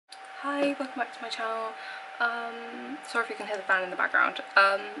Hi, welcome back to my channel. Sorry if you can hear the fan in the background,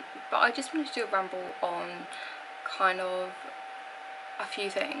 but I just wanted to do a ramble on kind of a few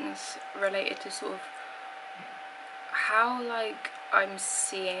things related to sort of how I'm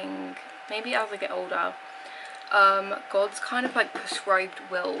seeing, maybe as I get older, God's kind of prescribed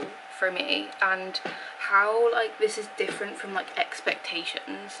will for me, and how this is different from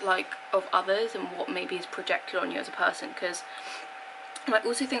expectations of others and what maybe is projected on you as a person. Because I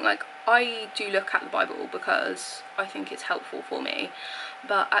also think I do look at the Bible because I think it's helpful for me,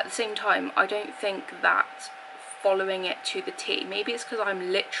 but at the same time I don't think that following it to the T, maybe it's because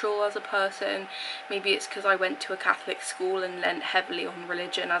I'm literal as a person, maybe it's because I went to a Catholic school and lent heavily on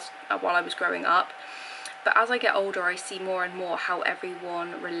religion while I was growing up, but as I get older I see more and more how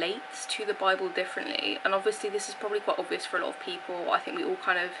everyone relates to the Bible differently. And obviously this is probably quite obvious for a lot of people. I think we all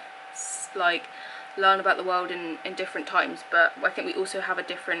kind of learn about the world in different times, but I think we also have a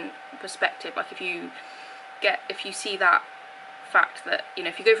different perspective. If you see that fact that, you know,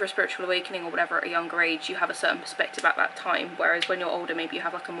 if you go for a spiritual awakening or whatever at a younger age, you have a certain perspective at that time, whereas when you're older maybe you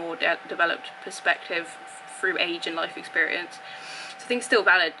have a more developed perspective through age and life experience. So I think it's still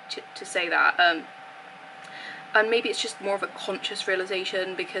valid to say that, and maybe it's just more of a conscious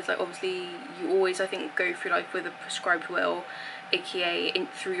realization, because obviously you always, I think, go through life with a prescribed will, aka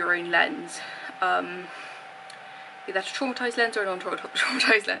through your own lens, be that a traumatized lens or a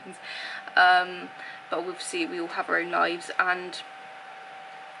non-traumatized lens, but obviously we all have our own lives. And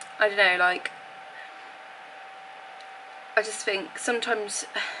I don't know, I just think sometimes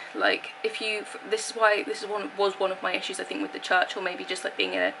this was one of my issues, I think, with the church, or maybe just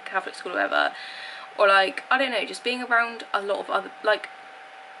being in a Catholic school or whatever, or I don't know, just being around a lot of other,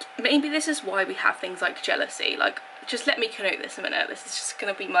 maybe this is why we have things like jealousy. Just let me connote this a minute, this is just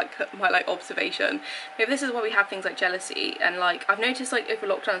gonna be my observation. Maybe this is why we have things like jealousy, and I've noticed over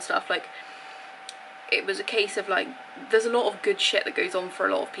lockdown and stuff, it was a case of there's a lot of good shit that goes on for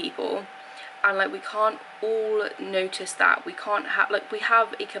a lot of people, and we can't all notice that. We can't have we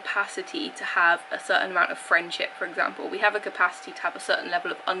have a capacity to have a certain amount of friendship, for example. We have a capacity to have a certain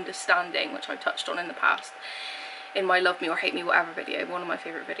level of understanding, which I touched on in the past in my Love Me or Hate Me Whatever video, one of my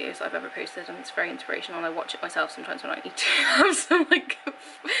favourite videos I've ever posted, and it's very inspirational, and I watch it myself sometimes when I need to have some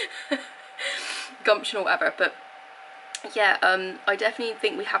gumption or whatever. But yeah, I definitely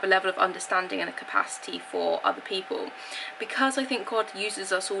think we have a level of understanding and a capacity for other people, because I think God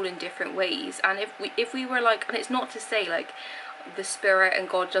uses us all in different ways. And if we were and it's not to say the Spirit and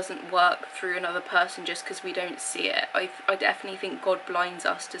God doesn't work through another person just because we don't see it. I definitely think God blinds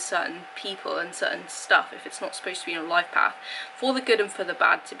us to certain people and certain stuff if it's not supposed to be on a life path, for the good and for the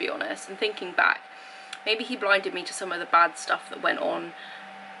bad, to be honest. And thinking back, maybe he blinded me to some of the bad stuff that went on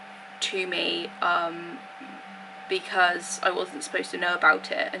to me, because I wasn't supposed to know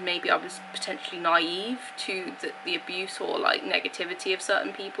about it, and maybe I was potentially naive to the abuse or negativity of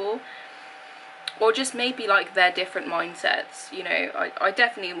certain people, or just maybe their different mindsets. You know, I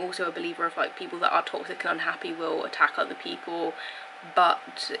definitely am also a believer of people that are toxic and unhappy will attack other people,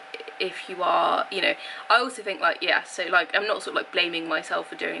 but if you are, you know, I also think yeah, so I'm not sort of blaming myself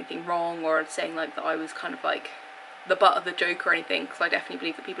for doing anything wrong, or saying that I was kind of the butt of the joke or anything, because I definitely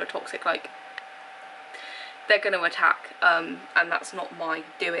believe that people are toxic, they're going to attack, and that's not my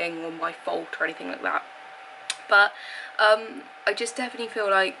doing or my fault or anything like that. But I just definitely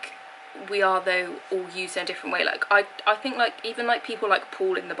feel we are, though, all used in a different way. I think even people like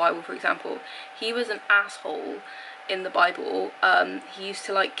Paul in the Bible, for example, he was an asshole in the Bible. He used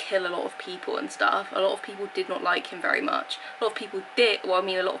to kill a lot of people and stuff. A lot of people did not like him very much. A lot of people did, well, I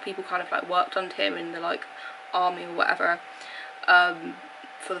mean, a lot of people kind of worked under him in the army or whatever,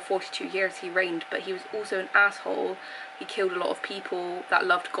 for the 42 years he reigned. But he was also an asshole. He killed a lot of people that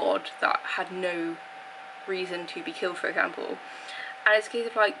loved God that had no reason to be killed, for example. And it's a case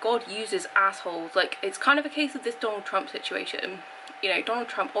of God uses assholes. It's kind of a case of this Donald Trump situation. You know, Donald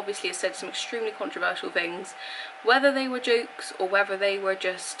Trump obviously has said some extremely controversial things, whether they were jokes or whether they were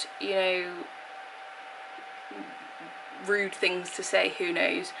just, you know, rude things to say, who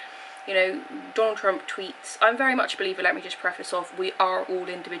knows. You know, Donald Trump tweets, I'm very much a believer, let me just preface off, we are all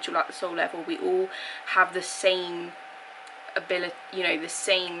individual at the soul level. We all have the same ability, you know, the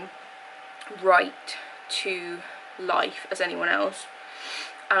same right to life as anyone else.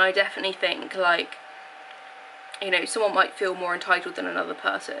 And I definitely think you know, someone might feel more entitled than another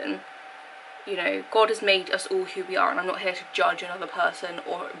person. You know, God has made us all who we are, and I'm not here to judge another person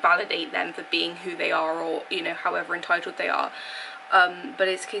or validate them for being who they are, or, you know, however entitled they are. But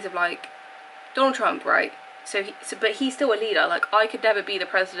it's a case of Donald Trump, right? But he's still a leader. I could never be the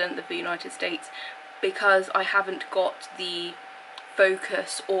president of the United States because I haven't got the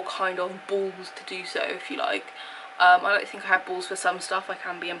focus or kind of balls to do so, if you like. I like to think I have balls for some stuff. I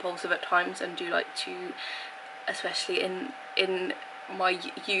can be impulsive at times and do like to, especially in my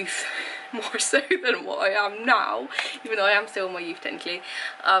youth, more so than what I am now, even though I am still in my youth technically,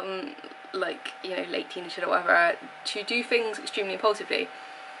 like, you know, late teenagehood or whatever, to do things extremely impulsively.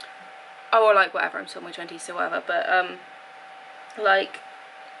 Oh, or like whatever, I'm still in my 20s, so whatever, but like,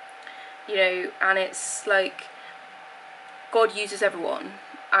 you know, and it's like God uses everyone,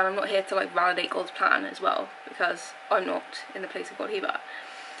 and I'm not here to like validate God's plan as well, because I'm not in the place of God either.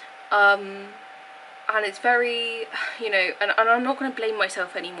 And it's very, you know, and I'm not going to blame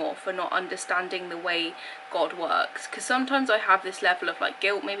myself anymore for not understanding the way God works, because sometimes I have this level of like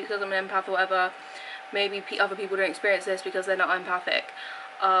guilt, maybe because I'm an empath or whatever, maybe other people don't experience this because they're not empathic,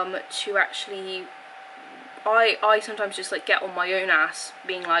 to actually, I sometimes just like get on my own ass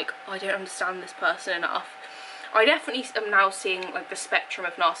being like, I don't understand this person enough. I definitely am now seeing like the spectrum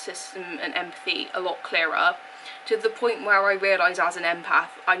of narcissism and empathy a lot clearer, to the point where I realise as an empath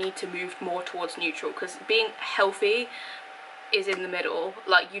I need to move more towards neutral, because being healthy is in the middle.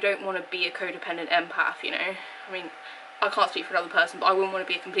 Like, you don't want to be a codependent empath, you know. I mean, I can't speak for another person, but I wouldn't want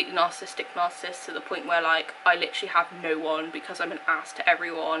to be a completely narcissist to the point where like I literally have no one because I'm an ass to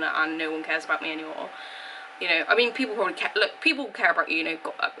everyone and no one cares about me anymore. You know, I mean, people probably care, look, people care about you, you know,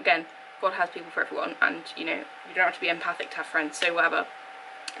 God, again, God has people for everyone, and, you know, you don't have to be empathic to have friends, so whatever.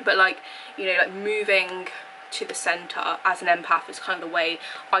 But like, you know, like moving to the centre as an empath is kind of the way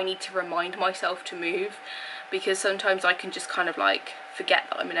I need to remind myself to move, because sometimes I can just kind of like forget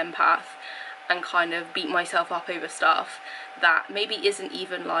that I'm an empath and kind of beat myself up over stuff that maybe isn't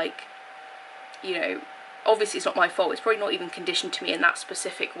even like, you know, obviously it's not my fault, it's probably not even conditioned to me in that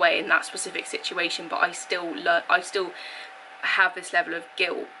specific way, in that specific situation, but I still have this level of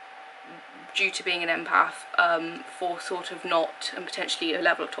guilt due to being an empath, for sort of not, and potentially a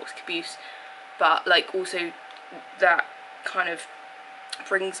level of toxic abuse, but like also that kind of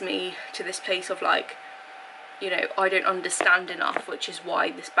brings me to this place of like, you know, I don't understand enough, which is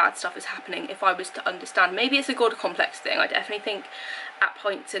why this bad stuff is happening. If I was to understand, maybe it's a God complex thing. I definitely think at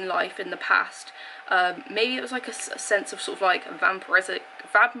points in life in the past, maybe it was like a sense of sort of like vampiristic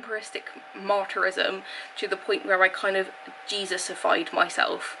martyrism, to the point where I kind of Jesusified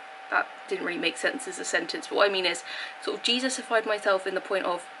myself. That didn't really make sense as a sentence, but what I mean is sort of Jesusified myself to the point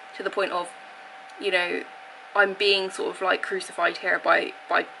of, you know, I'm being sort of like crucified here by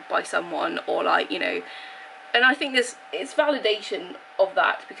someone, or like, you know. And I think it's validation of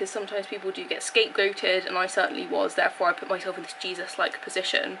that, because sometimes people do get scapegoated, and I certainly was, therefore I put myself in this Jesus-like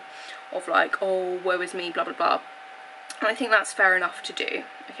position of like, oh, woe is me, blah blah blah. And I think that's fair enough to do,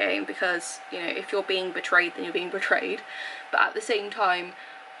 okay, because, you know, if you're being betrayed, then you're being betrayed. But at the same time,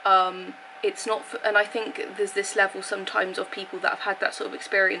 it's not and I think there's this level sometimes of people that have had that sort of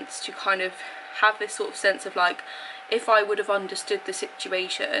experience to kind of have this sort of sense of like, if I would have understood the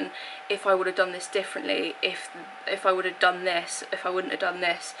situation, if I would have done this differently, if I would have done this, if I wouldn't have done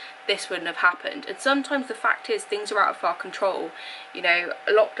this, this wouldn't have happened. And sometimes the fact is things are out of our control. You know,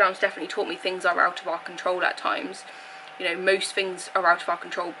 lockdowns definitely taught me things are out of our control at times. You know, most things are out of our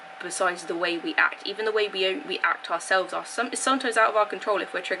control besides the way we act. Even the way we act ourselves is sometimes out of our control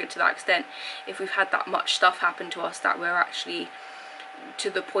if we're triggered to that extent. If we've had that much stuff happen to us that we're actually to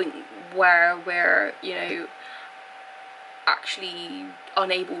the point where we're, you know, actually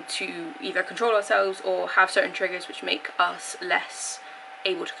unable to either control ourselves or have certain triggers which make us less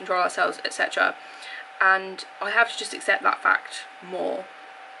able to control ourselves, etc. And I have to just accept that fact more.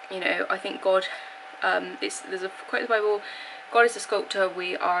 You know, I think God, there's a quote in the Bible, God is the sculptor,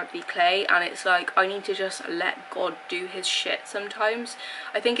 we are the clay, and it's like, I need to just let God do his shit sometimes.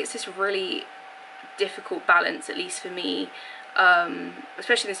 I think it's this really difficult balance, at least for me,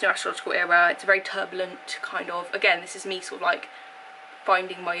 especially in this new astrological era. It's a very turbulent kind of, again, this is me sort of like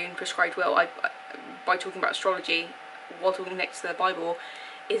finding my own prescribed will. I by talking about astrology while talking next to the Bible,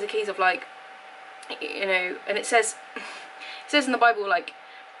 is a case of like, you know, and it says in the Bible, like,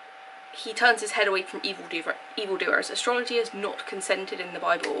 he turns his head away from evildoers. Astrology is not consented in the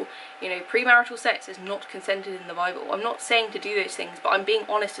Bible. You know, premarital sex is not consented in the Bible. I'm not saying to do those things, but I'm being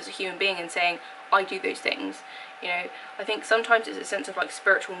honest as a human being and saying I do those things. You know, I think sometimes it's a sense of like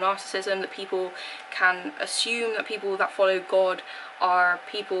spiritual narcissism, that people can assume that people that follow God are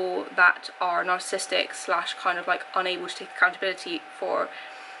people that are narcissistic / kind of like unable to take accountability for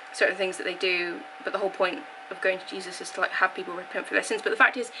certain things that they do. But the whole point of going to Jesus is to like have people repent for their sins. But the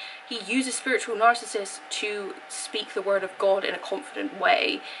fact is, he uses spiritual narcissists to speak the word of God in a confident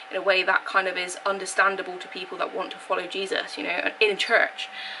way, in a way that kind of is understandable to people that want to follow Jesus, you know, in a church.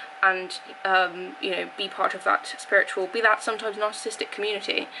 and you know, be part of that spiritual, be that sometimes narcissistic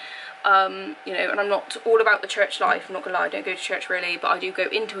community. You know, and I'm not all about the church life, I'm not gonna lie, I don't go to church really, but I do go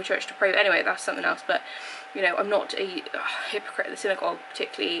into a church to pray. Anyway, that's something else. But you know, I'm not a hypocrite at the synagogue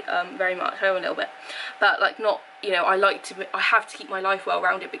particularly, very much. I am a little bit, but like, not, you know, I have to keep my life well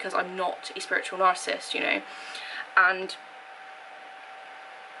rounded because I'm not a spiritual narcissist, you know. And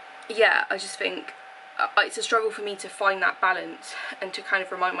yeah, I just think it's a struggle for me to find that balance and to kind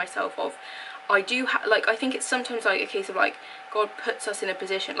of remind myself of, I do like, I think it's sometimes like a case of like, God puts us in a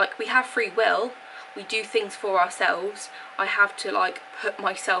position, like, we have free will, we do things for ourselves. I have to like put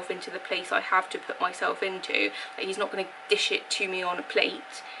myself into the place I have to put myself into. Like, he's not going to dish it to me on a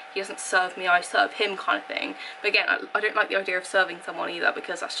plate, he doesn't serve me, I serve him, kind of thing. But again, I don't like the idea of serving someone either,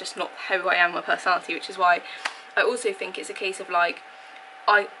 because that's just not how I am, my personality, which is why I also think it's a case of like,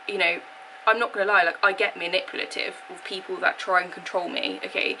 you know, I'm not gonna lie, like, I get manipulative with people that try and control me,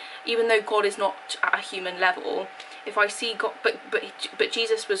 okay? Even though God is not at a human level, if I see God, but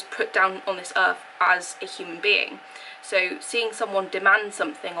Jesus was put down on this earth as a human being. So seeing someone demand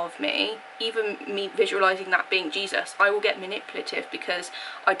something of me, even me visualizing that being Jesus, I will get manipulative because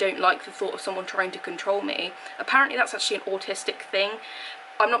I don't like the thought of someone trying to control me. Apparently that's actually an autistic thing.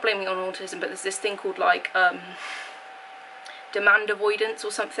 I'm not blaming it on autism, but there's this thing called like demand avoidance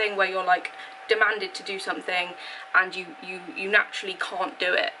or something, where you're like demanded to do something and you naturally can't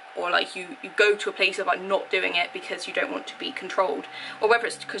do it, or like you go to a place of like not doing it because you don't want to be controlled, or whether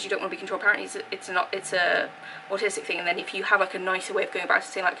it's because you don't want to be controlled. Apparently it's a autistic thing, and then if you have like a nicer way of going about it,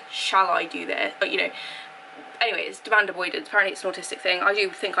 saying like, shall I do this, but you know, anyway, it's demand avoidance. Apparently it's an autistic thing. I do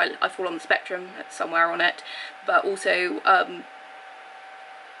think I fall on the spectrum somewhere on it, but also I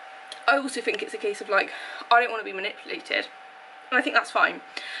also think it's a case of like, I don't want to be manipulated. And I think that's fine.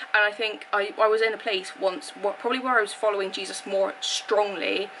 And I think I was in a place once, probably where I was following Jesus more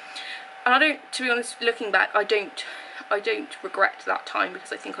strongly. And I don't, to be honest, looking back, I don't regret that time,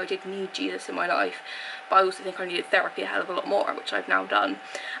 because I think I did need Jesus in my life. But I also think I needed therapy a hell of a lot more, which I've now done.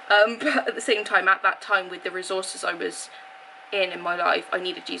 But at the same time, at that time, with the resources I was in my life, I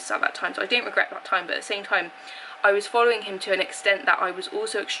needed Jesus at that time. So I don't regret that time, but at the same time, I was following him to an extent that I was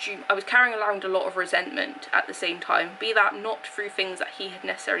also I was carrying around a lot of resentment at the same time, be that not through things that he had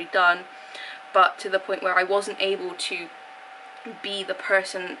necessarily done, but to the point where I wasn't able to be the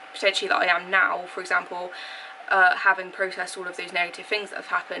person potentially that I am now. For example, having processed all of those negative things that have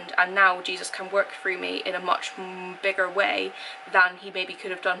happened, and now Jesus can work through me in a much bigger way than he maybe could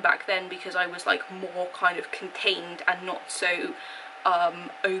have done back then, because I was like more kind of contained and not so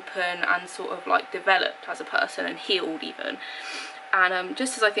open and sort of like developed as a person, and healed even. And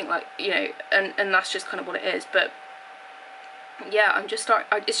just as I think, like, you know, and that's just kind of what it is. But yeah,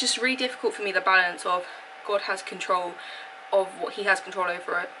 it's just really difficult for me, the balance of God has control of what he has control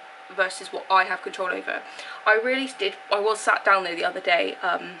over versus what I have control over. I was sat down there the other day,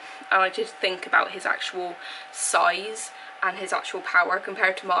 and I did think about his actual size and his actual power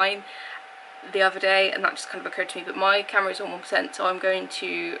compared to mine the other day, and that just kind of occurred to me. But my camera is on 1%, so I'm going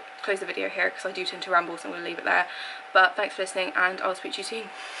to close the video here because I do tend to ramble, so I'm going to leave it there. But thanks for listening, and I'll speak to you soon.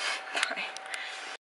 Bye.